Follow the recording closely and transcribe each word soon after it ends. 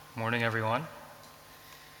Morning, everyone.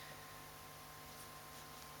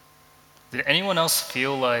 Did anyone else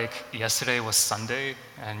feel like yesterday was Sunday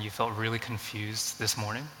and you felt really confused this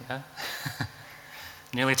morning? Yeah?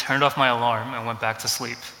 Nearly turned off my alarm and went back to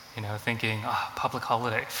sleep, thinking, public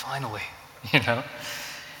holiday, finally, you know?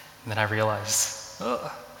 And then I realized,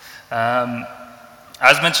 ugh. Um,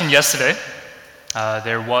 as mentioned yesterday,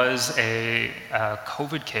 there was a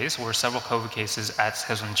COVID case, or several COVID cases at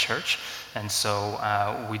Hillsman Church, and so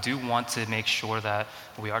we do want to make sure that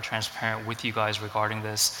we are transparent with you guys regarding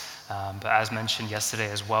this. But as mentioned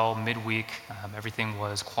yesterday as well, midweek, everything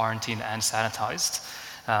was quarantined and sanitized.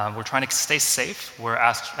 We're trying to stay safe. We're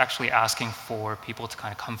actually asking for people to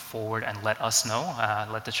kind of come forward and let us know,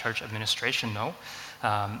 let the church administration know.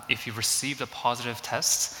 If you've received a positive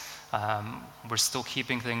test, we're still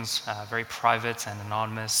keeping things very private and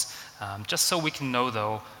anonymous, just so we can know,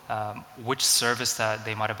 though, which service that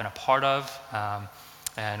they might have been a part of,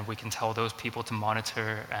 and we can tell those people to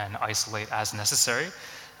monitor and isolate as necessary.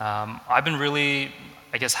 I've been really,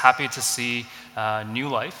 happy to see New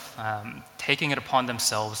Life taking it upon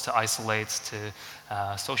themselves to isolate,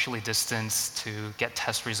 to socially distance, to get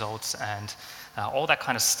test results, and all that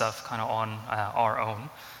kind of stuff kind of on our own.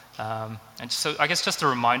 And so I guess just a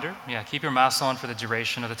reminder, keep your mask on for the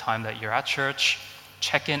duration of the time that you're at church.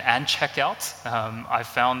 Check in and check out. I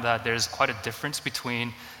found that there's quite a difference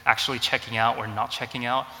between actually checking out or not checking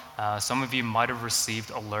out. Some of you might have received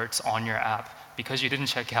alerts on your app because you didn't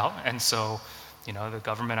check out, and so the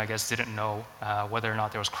government, I guess, didn't know whether or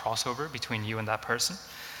not there was crossover between you and that person.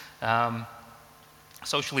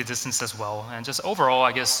 Socially distanced as well, and just overall,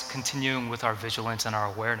 I guess, continuing with our vigilance and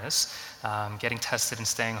our awareness, getting tested and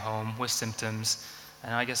staying home with symptoms,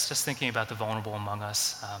 and I guess just thinking about the vulnerable among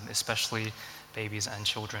us, especially babies and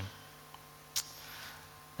children.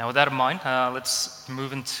 Now, with that in mind, let's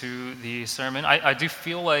move into the sermon. I do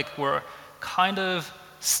feel like we're kind of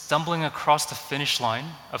stumbling across the finish line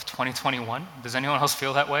of 2021. Does anyone else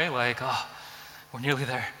feel that way? Like, we're nearly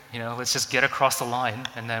there. Let's just get across the line,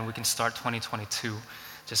 and then we can start 2022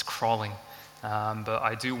 just crawling. But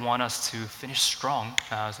I do want us to finish strong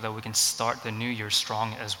so that we can start the new year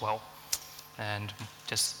strong as well. And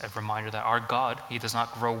just a reminder that our God, He does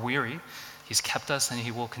not grow weary. He's kept us, and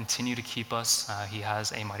He will continue to keep us. He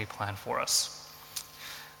has a mighty plan for us.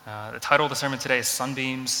 The title of the sermon today is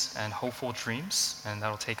Sunbeams and Hopeful Dreams, and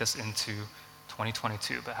that'll take us into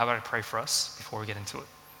 2022. But how about I pray for us before we get into it?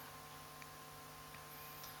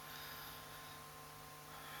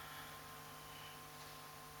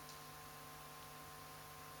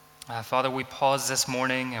 Father, we pause this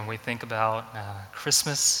morning and we think about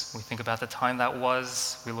Christmas. We think about the time that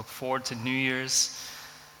was. We look forward to New Year's,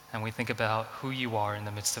 and we think about who You are in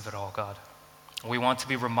the midst of it all, God. We want to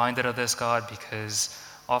be reminded of this, God, because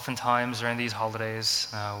oftentimes during these holidays,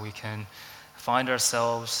 we can find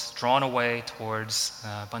ourselves drawn away towards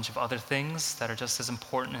a bunch of other things that are just as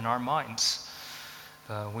important in our minds.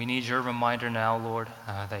 We need Your reminder now, Lord,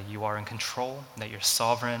 that You are in control, that You're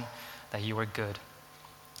sovereign, that You are good.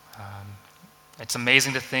 It's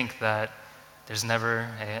amazing to think that there's never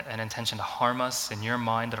an intention to harm us in Your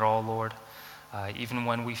mind at all, Lord. Even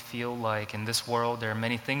when we feel like in this world there are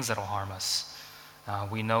many things that will harm us.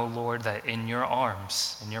 We know, Lord, that in Your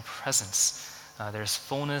arms, in Your presence, there's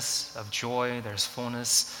fullness of joy, there's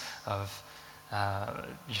fullness of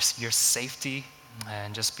Your safety,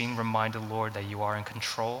 and just being reminded, Lord, that You are in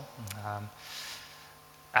control.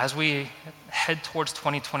 As we head towards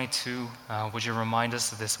 2022, would You remind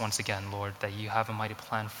us of this once again, Lord, that You have a mighty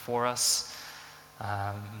plan for us,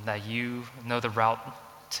 that You know the route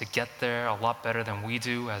to get there a lot better than we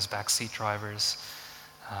do as backseat drivers.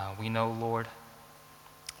 We know, Lord,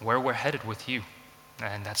 where we're headed with You,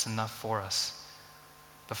 and that's enough for us.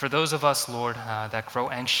 But for those of us, Lord, that grow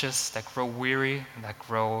anxious, that grow weary, that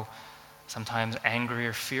grow sometimes angry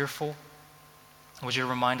or fearful, would You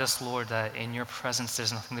remind us, Lord, that in Your presence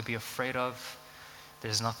there's nothing to be afraid of.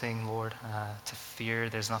 There's nothing, Lord, to fear.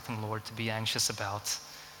 There's nothing, Lord, to be anxious about,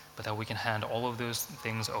 but that we can hand all of those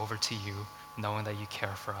things over to You, knowing that You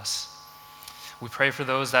care for us. We pray for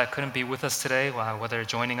those that couldn't be with us today, whether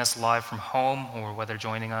joining us live from home or whether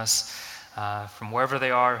joining us from wherever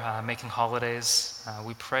they are making holidays.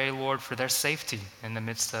 We pray, Lord, for their safety in the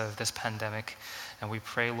midst of this pandemic. And we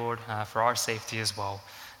pray, Lord, for our safety as well,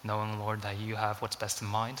 knowing, Lord, that You have what's best in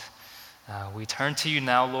mind. We turn to You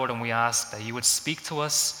now, Lord, and we ask that You would speak to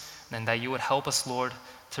us and that You would help us, Lord,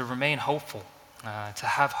 to remain hopeful, to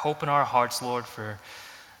have hope in our hearts, Lord, for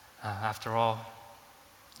after all,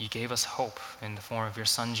 You gave us hope in the form of Your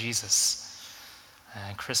Son, Jesus.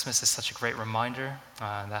 And Christmas is such a great reminder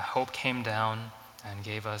that hope came down and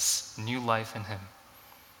gave us new life in Him.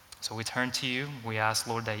 So we turn to you. We ask,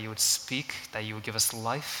 Lord, that you would speak, that you would give us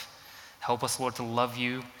life. Help us, Lord, to love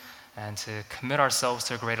you and to commit ourselves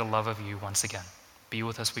to a greater love of you once again. Be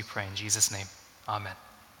with us, we pray, in Jesus' name. Amen.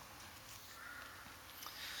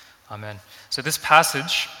 Amen. So this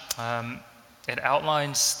passage, it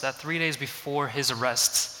outlines that 3 days before his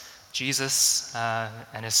arrest, Jesus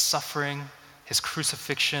and his suffering, his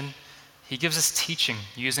crucifixion, he gives us teaching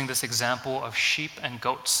using this example of sheep and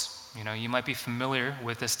goats. You know, you might be familiar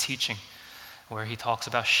with this teaching where he talks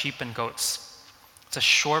about sheep and goats.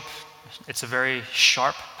 It's a very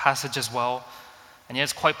sharp passage as well. And yet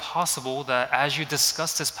it's quite possible that as you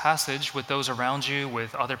discuss this passage with those around you,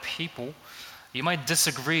 with other people, you might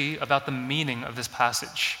disagree about the meaning of this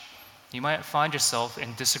passage. You might find yourself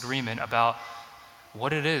in disagreement about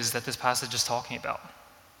what it is that this passage is talking about.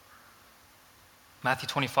 Matthew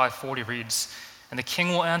 25:40 reads, "And the king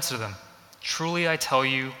will answer them, 'Truly I tell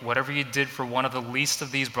you, whatever you did for one of the least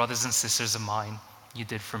of these brothers and sisters of mine, you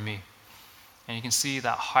did for me.'" And you can see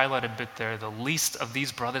that highlighted bit there, the least of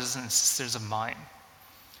these brothers and sisters of mine.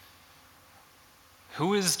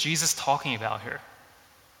 Who is Jesus talking about here?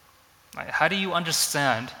 How do you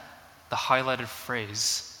understand the highlighted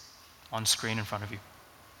phrase on screen in front of you?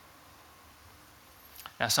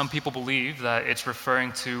 Now, some people believe that it's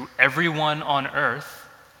referring to everyone on earth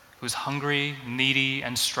who's hungry, needy,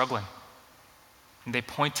 and struggling. And they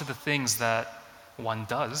point to the things that one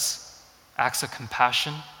does, acts of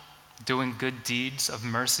compassion, doing good deeds of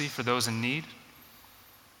mercy for those in need,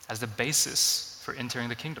 as the basis for entering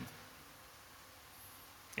the kingdom.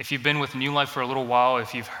 If you've been with New Life for a little while,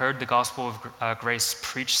 if you've heard the gospel of grace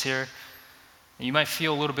preached here, you might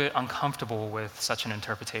feel a little bit uncomfortable with such an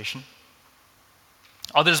interpretation.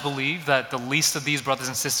 Others believe that the least of these brothers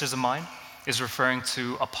and sisters of mine is referring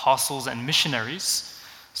to apostles and missionaries,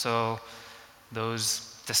 so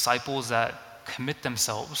those disciples that commit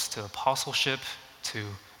themselves to apostleship,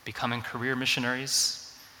 to becoming career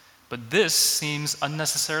missionaries. But this seems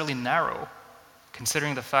unnecessarily narrow,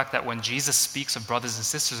 considering the fact that when Jesus speaks of brothers and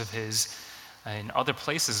sisters of his in other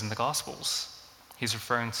places in the Gospels, he's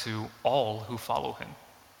referring to all who follow him.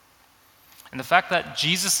 And the fact that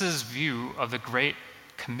Jesus' view of the Great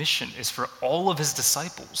Commission is for all of his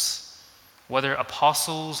disciples, whether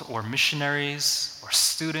apostles or missionaries or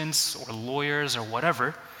students or lawyers or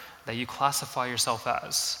whatever that you classify yourself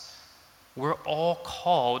as, we're all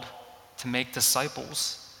called to make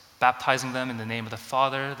disciples, baptizing them in the name of the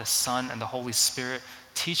Father, the Son, and the Holy Spirit,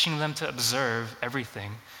 teaching them to observe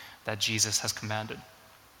everything that Jesus has commanded.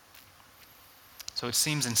 So it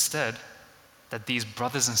seems instead that these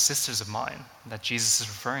brothers and sisters of mine that Jesus is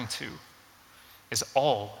referring to is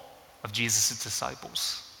all of Jesus'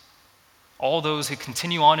 disciples. All those who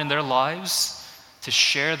continue on in their lives to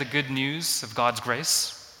share the good news of God's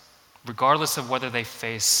grace, regardless of whether they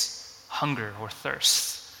face hunger or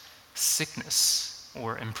thirst, sickness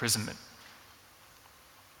or imprisonment.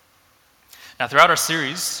 Now, throughout our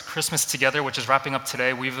series, Christmas Together, which is wrapping up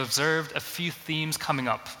today, we've observed a few themes coming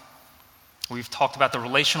up. We've talked about the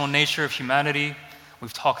relational nature of humanity.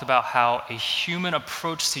 We've talked about how a human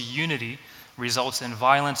approach to unity results in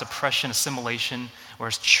violence, oppression, assimilation,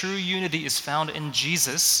 whereas true unity is found in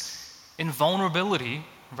Jesus, in vulnerability,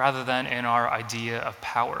 rather than in our idea of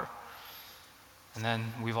power. And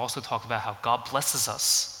then we've also talked about how God blesses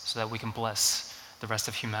us so that we can bless the rest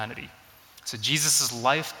of humanity. So Jesus'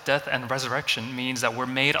 life, death, and resurrection means that we're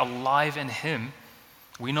made alive in him.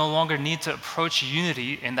 We no longer need to approach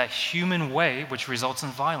unity in that human way, which results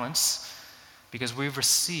in violence, because we've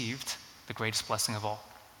received the greatest blessing of all.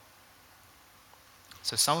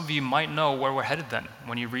 So some of you might know where we're headed then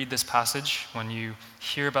when you read this passage, when you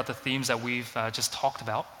hear about the themes that we've just talked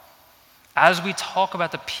about. As we talk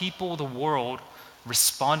about the people of the world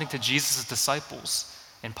responding to Jesus' disciples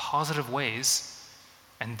in positive ways,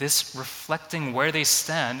 and this reflecting where they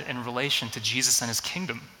stand in relation to Jesus and his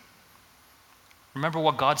kingdom. Remember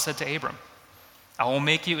what God said to Abram: "I will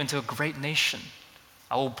make you into a great nation.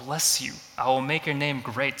 I will bless you. I will make your name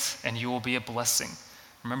great, and you will be a blessing."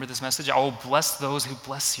 Remember this message? "I will bless those who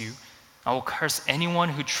bless you. I will curse anyone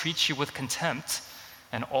who treats you with contempt,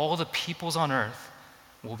 and all the peoples on earth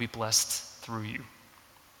will be blessed through you."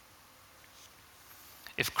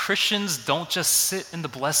 If Christians don't just sit in the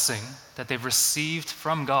blessing that they've received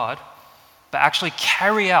from God, but actually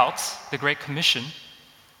carry out the Great Commission,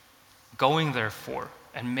 going therefore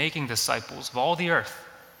and making disciples of all the earth,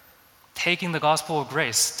 taking the gospel of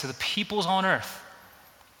grace to the peoples on earth,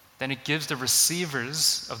 then it gives the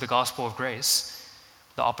receivers of the gospel of grace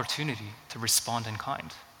the opportunity to respond in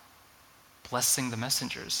kind, blessing the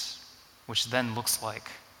messengers, which then looks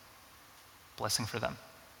like blessing for them.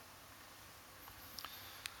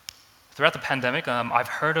 Throughout the pandemic, I've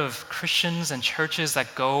heard of Christians and churches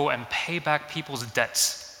that go and pay back people's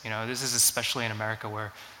debts. This is especially in America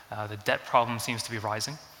where the debt problem seems to be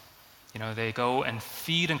rising. They go and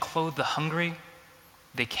feed and clothe the hungry.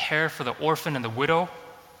 They care for the orphan and the widow.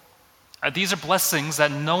 These are blessings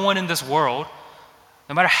that no one in this world,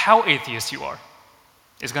 no matter how atheist you are,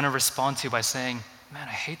 is going to respond to by saying, man,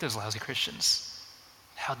 I hate those lousy Christians.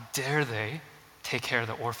 How dare they take care of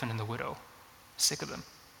the orphan and the widow? Sick of them.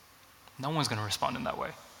 No one's going to respond in that way.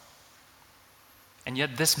 And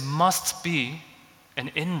yet this must be an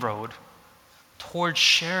inroad towards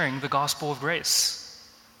sharing the gospel of grace,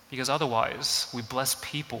 because otherwise we bless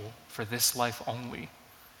people for this life only.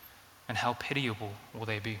 And how pitiable will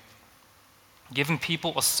they be? Giving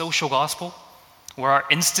people a social gospel where our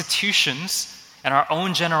institutions and our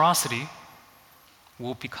own generosity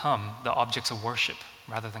will become the objects of worship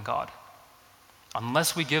rather than God.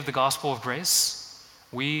 Unless we give the gospel of grace,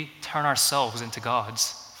 we turn ourselves into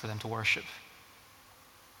gods for them to worship.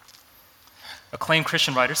 Acclaimed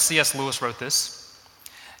Christian writer C.S. Lewis wrote this: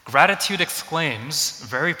 "Gratitude exclaims,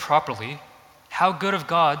 very properly, 'How good of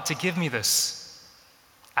God to give me this!'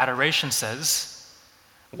 Adoration says,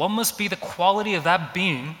 'What must be the quality of that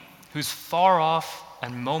being whose far-off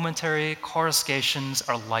and momentary coruscations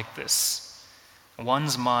are like this?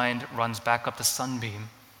 One's mind runs back up the sunbeam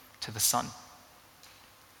to the sun.'"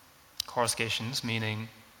 Coruscations meaning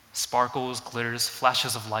sparkles, glitters,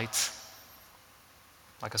 flashes of light,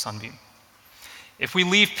 like a sunbeam. If we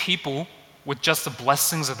leave people with just the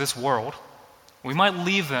blessings of this world, we might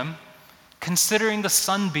leave them considering the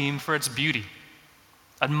sunbeam for its beauty,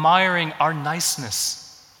 admiring our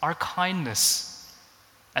niceness, our kindness,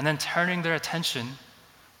 and then turning their attention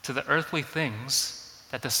to the earthly things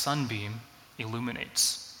that the sunbeam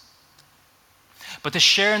illuminates. But to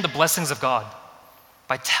share in the blessings of God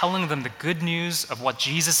by telling them the good news of what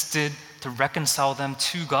Jesus did to reconcile them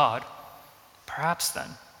to God, perhaps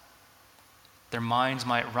then their minds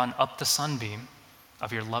might run up the sunbeam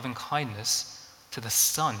of your loving kindness to the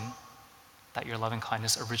sun that your loving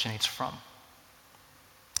kindness originates from.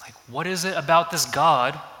 Like, what is it about this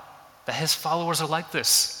God that his followers are like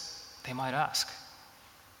this? They might ask.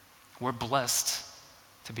 We're blessed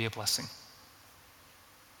to be a blessing.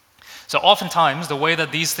 So oftentimes, the way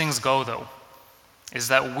that these things go, though, is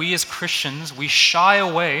that we as Christians, we shy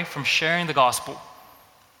away from sharing the gospel,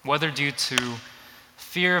 whether due to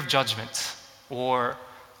fear of judgment or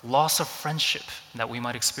loss of friendship that we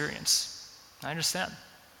might experience. I understand.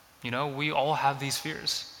 We all have these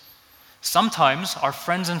fears. Sometimes our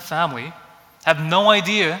friends and family have no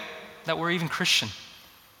idea that we're even Christian.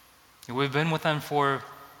 We've been with them for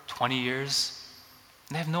 20 years,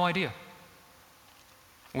 and they have no idea.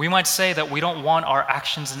 We might say that we don't want our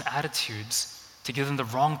actions and attitudes to give them the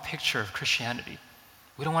wrong picture of Christianity.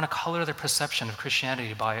 We don't want to color their perception of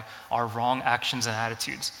Christianity by our wrong actions and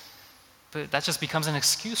attitudes. But that just becomes an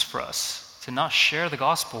excuse for us to not share the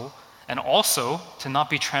gospel and also to not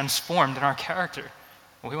be transformed in our character.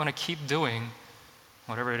 We want to keep doing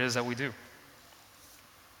whatever it is that we do.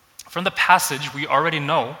 From the passage, we already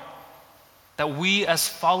know that we as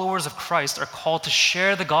followers of Christ are called to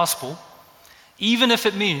share the gospel, even if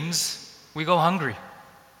it means we go hungry,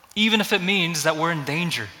 even if it means that we're in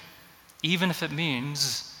danger, even if it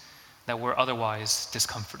means that we're otherwise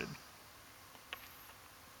discomforted.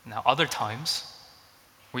 Now, other times,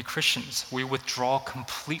 we Christians, we withdraw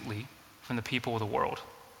completely from the people of the world.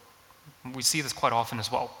 We see this quite often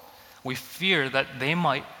as well. We fear that they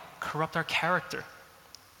might corrupt our character,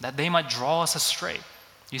 that they might draw us astray.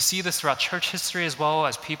 You see this throughout church history as well,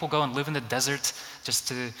 as people go and live in the desert just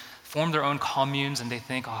to form their own communes, and they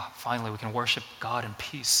think, finally we can worship God in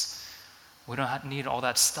peace. We don't need all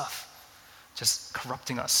that stuff just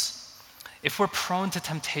corrupting us. If we're prone to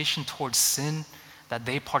temptation towards sin that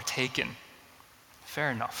they partake in,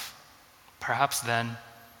 fair enough. Perhaps then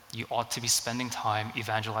you ought to be spending time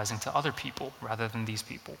evangelizing to other people rather than these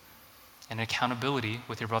people, and accountability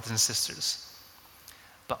with your brothers and sisters.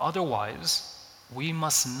 But otherwise, we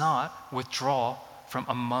must not withdraw from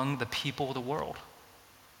among the people of the world.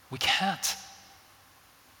 We can't.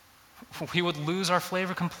 We would lose our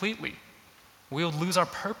flavor completely. We would lose our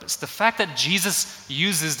purpose. The fact that Jesus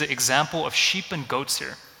uses the example of sheep and goats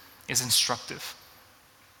here is instructive.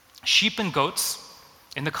 Sheep and goats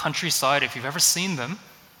in the countryside, if you've ever seen them,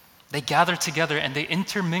 they gather together and they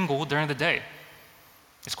intermingle during the day.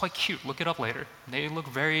 It's quite cute. Look it up later. They look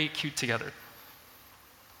very cute together.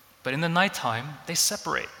 But in the nighttime, they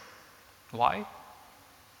separate. Why?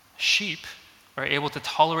 Sheep are able to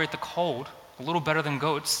tolerate the cold a little better than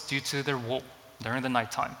goats due to their wool during the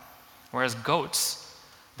nighttime. Whereas goats,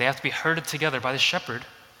 they have to be herded together by the shepherd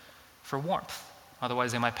for warmth.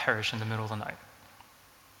 Otherwise, they might perish in the middle of the night.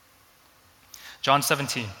 John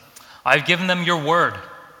 17, I've given them your word.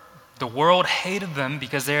 The world hated them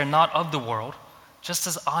because they are not of the world, just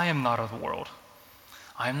as I am not of the world.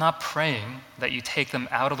 I am not praying that you take them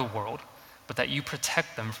out of the world, but that you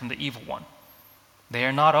protect them from the evil one. They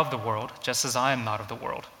are not of the world, just as I am not of the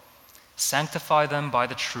world. Sanctify them by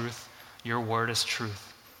the truth. Your word is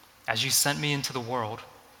truth. As you sent me into the world,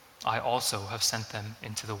 I also have sent them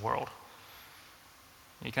into the world.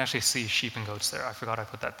 You can actually see sheep and goats there. I forgot I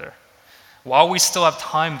put that there. While we still have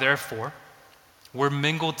time, therefore, we're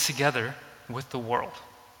mingled together with the world,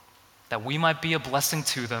 that we might be a blessing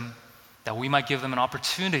to them, that we might give them an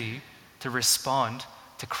opportunity to respond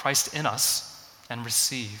to Christ in us and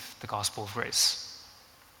receive the gospel of grace.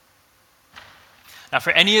 Now,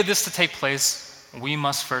 for any of this to take place, we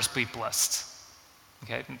must first be blessed.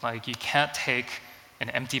 Okay? Like, you can't take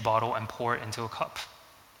an empty bottle and pour it into a cup.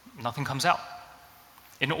 Nothing comes out.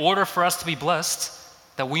 In order for us to be blessed,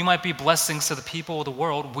 that we might be blessings to the people of the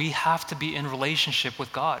world, we have to be in relationship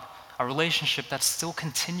with God, a relationship that's still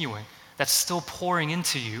continuing, that's still pouring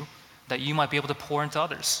into you, that you might be able to pour into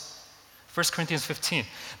others. 1 Corinthians 15,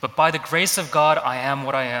 but by the grace of God I am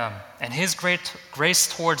what I am, and his great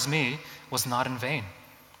grace towards me was not in vain.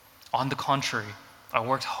 On the contrary, I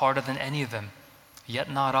worked harder than any of them,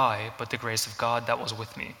 yet not I, but the grace of God that was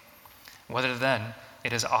with me. Whether then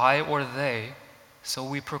it is I or they, so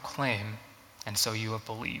we proclaim, and so you have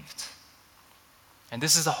believed. And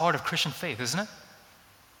this is the heart of Christian faith, isn't it?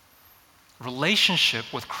 Relationship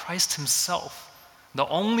with Christ himself, the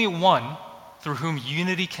only one through whom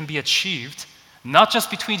unity can be achieved, not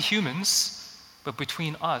just between humans, but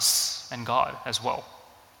between us and God as well.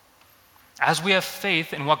 As we have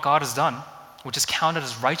faith in what God has done, which is counted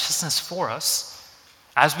as righteousness for us,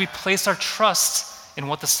 as we place our trust in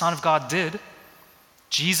what the Son of God did,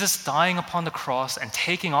 Jesus dying upon the cross and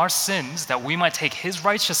taking our sins that we might take his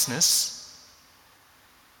righteousness,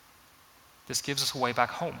 this gives us a way back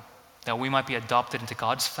home, that we might be adopted into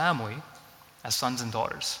God's family as sons and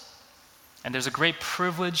daughters. And there's a great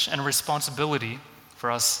privilege and responsibility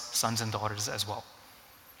for us sons and daughters as well.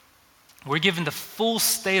 We're given the full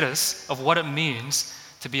status of what it means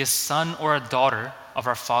to be a son or a daughter of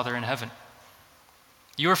our Father in heaven.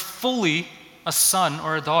 You're fully a son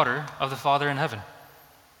or a daughter of the Father in heaven.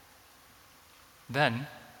 Then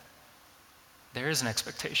there is an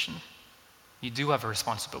expectation. You do have a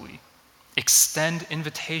responsibility. Extend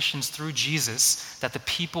invitations through Jesus that the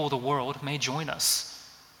people of the world may join us.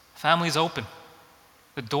 Family's open.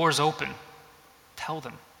 The door's open. Tell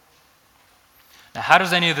them. Now, how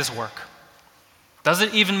does any of this work? Does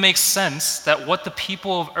it even make sense that what the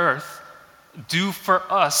people of earth do for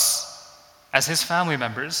us as his family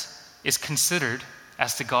members is considered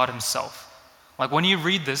as to God himself? Like, when you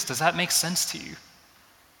read this, does that make sense to you?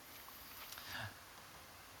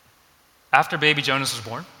 After baby Jonas was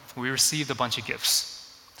born, we received a bunch of gifts.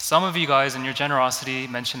 Some of you guys in your generosity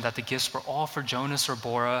mentioned that the gifts were all for Jonas or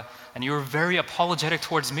Bora, and you were very apologetic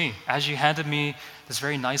towards me as you handed me this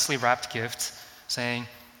very nicely wrapped gift saying,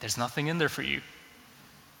 there's nothing in there for you.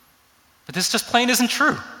 But this just plain isn't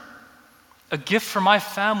true. A gift for my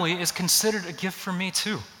family is considered a gift for me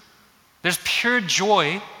too. There's pure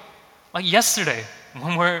joy, like yesterday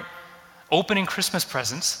when we're opening Christmas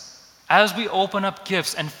presents. As we open up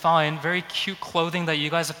gifts and find very cute clothing that you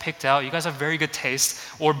guys have picked out, you guys have very good taste,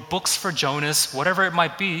 or books for Jonas, whatever it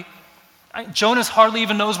might be, Jonas hardly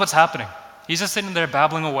even knows what's happening. He's just sitting there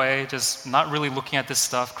babbling away, just not really looking at this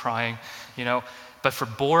stuff, crying, you know. But for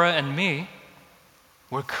Bora and me,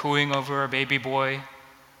 we're cooing over our baby boy.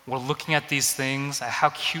 We're looking at these things, at how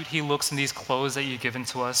cute he looks in these clothes that you've given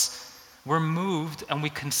to us. We're moved and we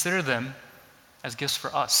consider them as gifts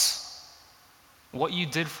for us. What you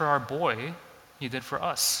did for our boy, you did for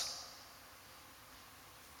us.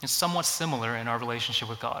 It's somewhat similar in our relationship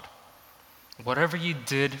with God. Whatever you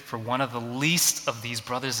did for one of the least of these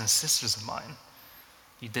brothers and sisters of mine,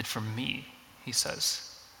 you did for me, he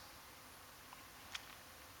says.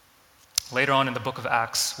 Later on in the book of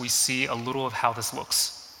Acts, we see a little of how this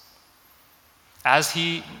looks. As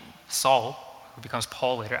Saul, who becomes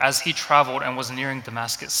Paul later, as he traveled and was nearing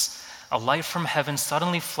Damascus, a light from heaven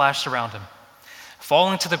suddenly flashed around him.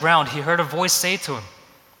 Falling to the ground, he heard a voice say to him,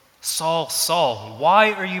 Saul, Saul,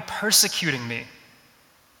 why are you persecuting me?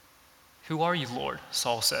 Who are you, Lord?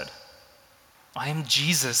 Saul said. I am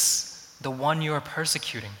Jesus, the one you are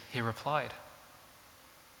persecuting, he replied.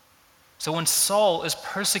 So when Saul is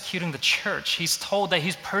persecuting the church, he's told that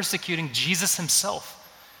he's persecuting Jesus himself.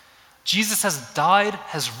 Jesus has died,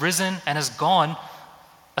 has risen, and has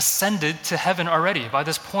ascended to heaven already by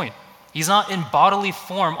this point. He's not in bodily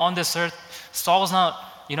form on this earth. Saul's not,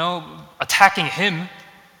 attacking him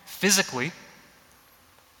physically.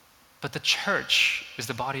 But the church is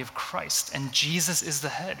the body of Christ, and Jesus is the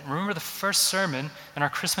head. Remember the first sermon in our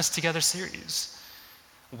Christmas Together series.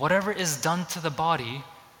 Whatever is done to the body,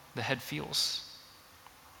 the head feels.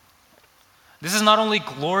 This is not only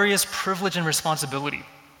glorious privilege and responsibility,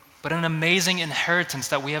 but an amazing inheritance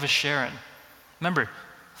that we have a share in. Remember,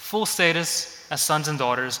 full status as sons and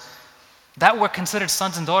daughters. That we're considered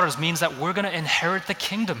sons and daughters means that we're going to inherit the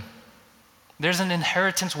kingdom. There's an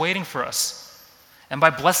inheritance waiting for us. And by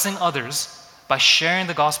blessing others, by sharing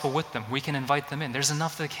the gospel with them, we can invite them in. There's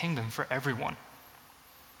enough of the kingdom for everyone.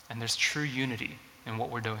 And there's true unity in what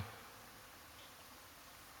we're doing.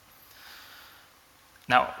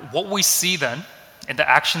 Now, what we see then in the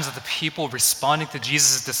actions of the people responding to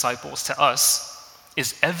Jesus' disciples, to us,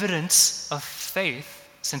 is evidence of faith,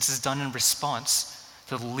 since it's done in response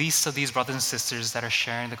to the least of these brothers and sisters that are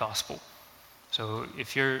sharing the gospel. So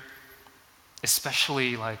if you're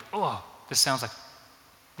especially like, oh, this sounds like,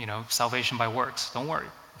 salvation by works, don't worry.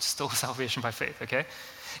 It's still salvation by faith, okay?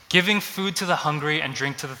 Giving food to the hungry and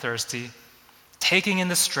drink to the thirsty, taking in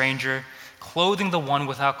the stranger, clothing the one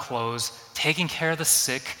without clothes, taking care of the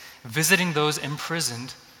sick, visiting those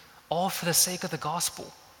imprisoned, all for the sake of the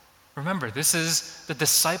gospel. Remember, this is the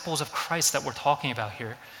disciples of Christ that we're talking about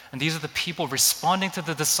here, and these are the people responding to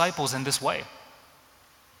the disciples in this way.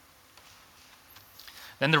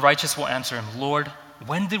 Then the righteous will answer him, Lord,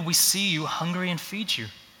 when did we see you hungry and feed you,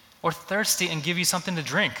 or thirsty and give you something to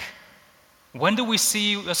drink? When did we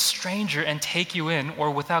see you a stranger and take you in,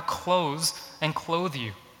 or without clothes and clothe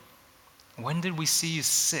you? When did we see you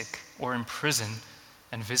sick or in prison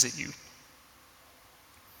and visit you?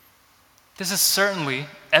 This is certainly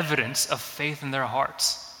evidence of faith in their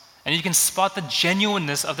hearts. And you can spot the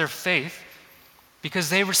genuineness of their faith because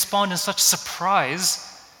they respond in such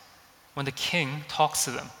surprise when the king talks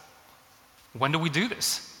to them. When do we do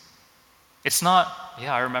this? It's not,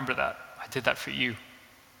 yeah, I remember that. I did that for you.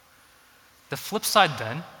 The flip side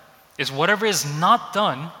then is whatever is not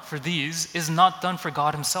done for these is not done for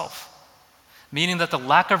God himself. Meaning that the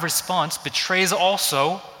lack of response betrays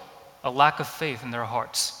also a lack of faith in their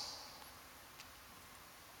hearts.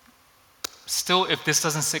 Still, if this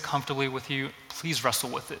doesn't sit comfortably with you, please wrestle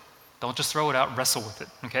with it. Don't just throw it out, wrestle with it,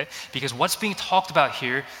 okay? Because what's being talked about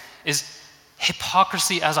here is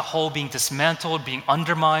hypocrisy as a whole being dismantled, being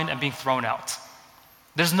undermined, and being thrown out.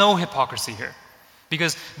 There's no hypocrisy here.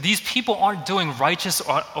 Because these people aren't doing righteous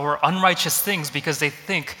or unrighteous things because they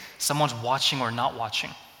think someone's watching or not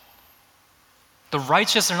watching. The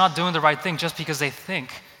righteous are not doing the right thing just because they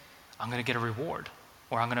think, I'm going to get a reward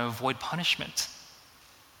or I'm going to avoid punishment.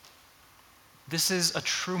 This is a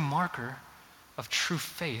true marker of true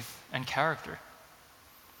faith and character.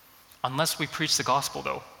 Unless we preach the gospel,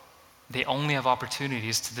 though, they only have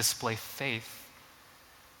opportunities to display faith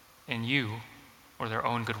in you or their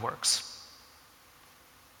own good works.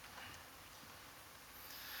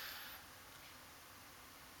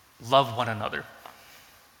 Love one another.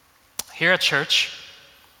 Here at church,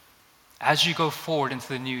 as you go forward into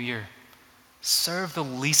the new year, serve the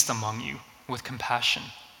least among you with compassion.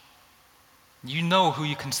 You know who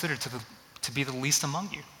you consider to be the least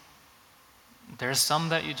among you. There's some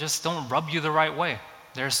that you just don't rub you the right way.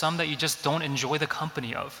 There are some that you just don't enjoy the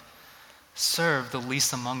company of. Serve the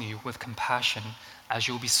least among you with compassion as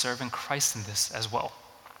you'll be serving Christ in this as well.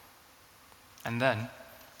 And then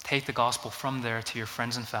take the gospel from there to your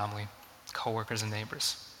friends and family, coworkers and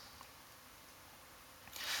neighbors.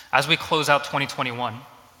 As we close out 2021,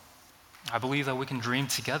 I believe that we can dream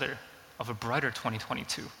together of a brighter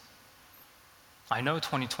 2022. I know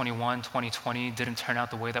 2021, 2020 didn't turn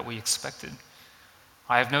out the way that we expected.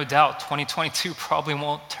 I have no doubt 2022 probably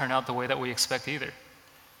won't turn out the way that we expect either.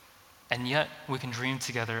 And yet, we can dream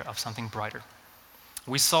together of something brighter.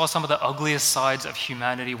 We saw some of the ugliest sides of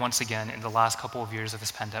humanity once again in the last couple of years of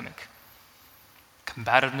this pandemic.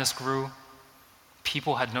 Combativeness grew.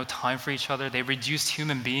 People had no time for each other. They reduced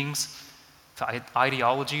human beings to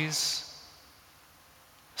ideologies.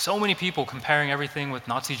 So many people comparing everything with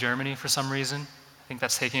Nazi Germany for some reason. I think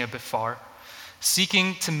that's taking it a bit far.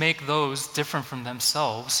 Seeking to make those different from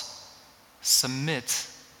themselves submit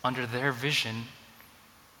under their vision.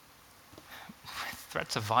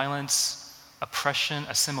 Threats of violence, oppression,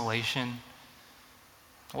 assimilation.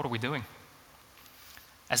 What are we doing?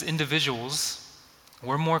 As individuals,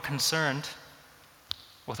 we're more concerned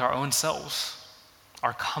with our own selves,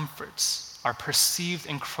 our comforts, our perceived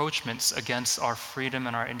encroachments against our freedom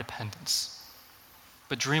and our independence.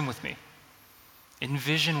 But dream with me.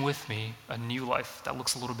 Envision with me a new life that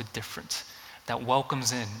looks a little bit different, that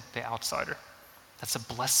welcomes in the outsider. That's a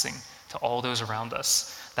blessing to all those around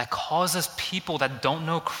us, that causes people that don't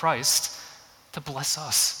know Christ to bless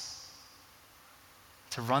us,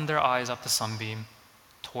 to run their eyes up the sunbeam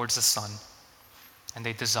towards the sun, and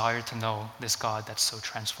they desire to know this God that so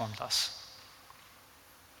transformed us.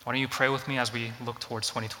 Why don't you pray with me as we look towards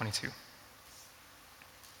 2022?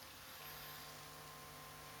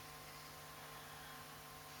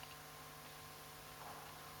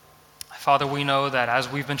 Father, we know that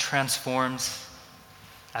as we've been transformed,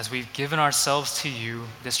 as we've given ourselves to you,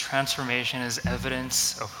 this transformation is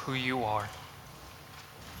evidence of who you are.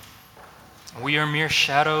 We are mere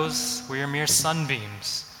shadows, we are mere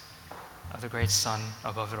sunbeams of the great sun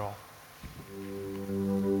above it all.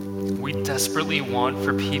 We desperately want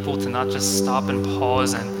for people to not just stop and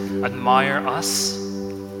pause and admire us.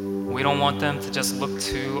 We don't want them to just look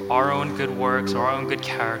to our own good works or our own good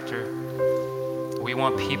character. We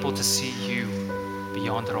want people to see you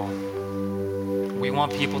beyond it all. We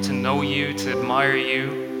want people to know you, to admire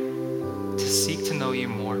you, to seek to know you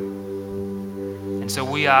more. And so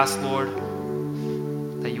we ask, Lord,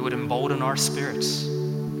 that you would embolden our spirits,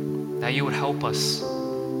 that you would help us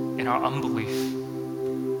in our unbelief.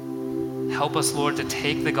 Help us, Lord, to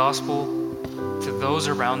take the gospel to those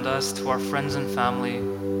around us, to our friends and family,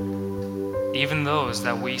 even those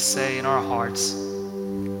that we say in our hearts,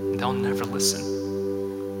 they'll never listen.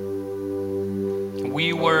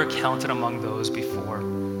 We were counted among those before.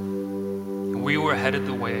 We were headed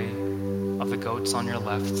the way of the goats on your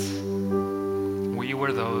left. We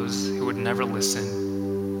were those who would never listen.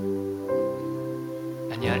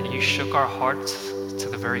 And yet you shook our hearts to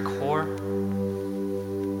the very core.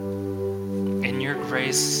 In your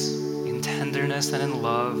grace, in tenderness and in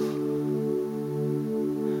love,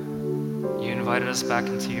 you invited us back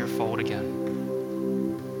into your fold again.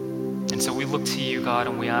 And so we look to you, God,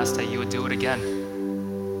 and we ask that you would do it again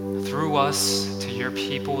through us to your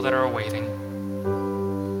people that are waiting.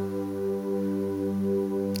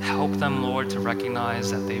 Help them, Lord, to recognize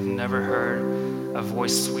that they've never heard a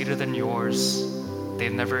voice sweeter than yours.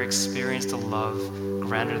 They've never experienced a love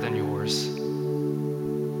grander than yours.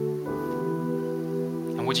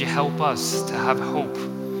 And would you help us to have hope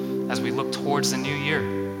as we look towards the new year?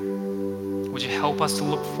 Would you help us to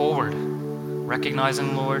look forward,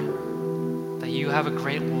 recognizing, Lord, that you have a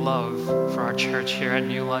great love for our church here at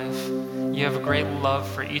New Life. You have a great love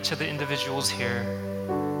for each of the individuals here.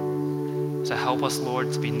 So help us,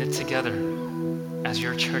 Lord, to be knit together as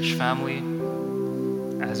your church family,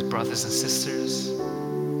 as brothers and sisters,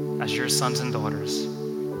 as your sons and daughters.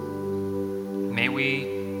 May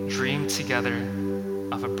we dream together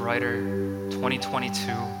of a brighter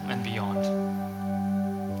 2022 and beyond.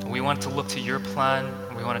 We want to look to your plan,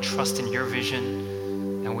 and we want to trust in your vision.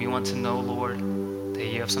 And we want to know, Lord, that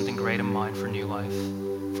you have something great in mind for New Life,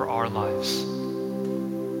 for our lives.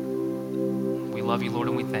 We love you, Lord,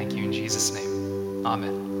 and we thank you in Jesus' name.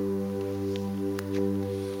 Amen.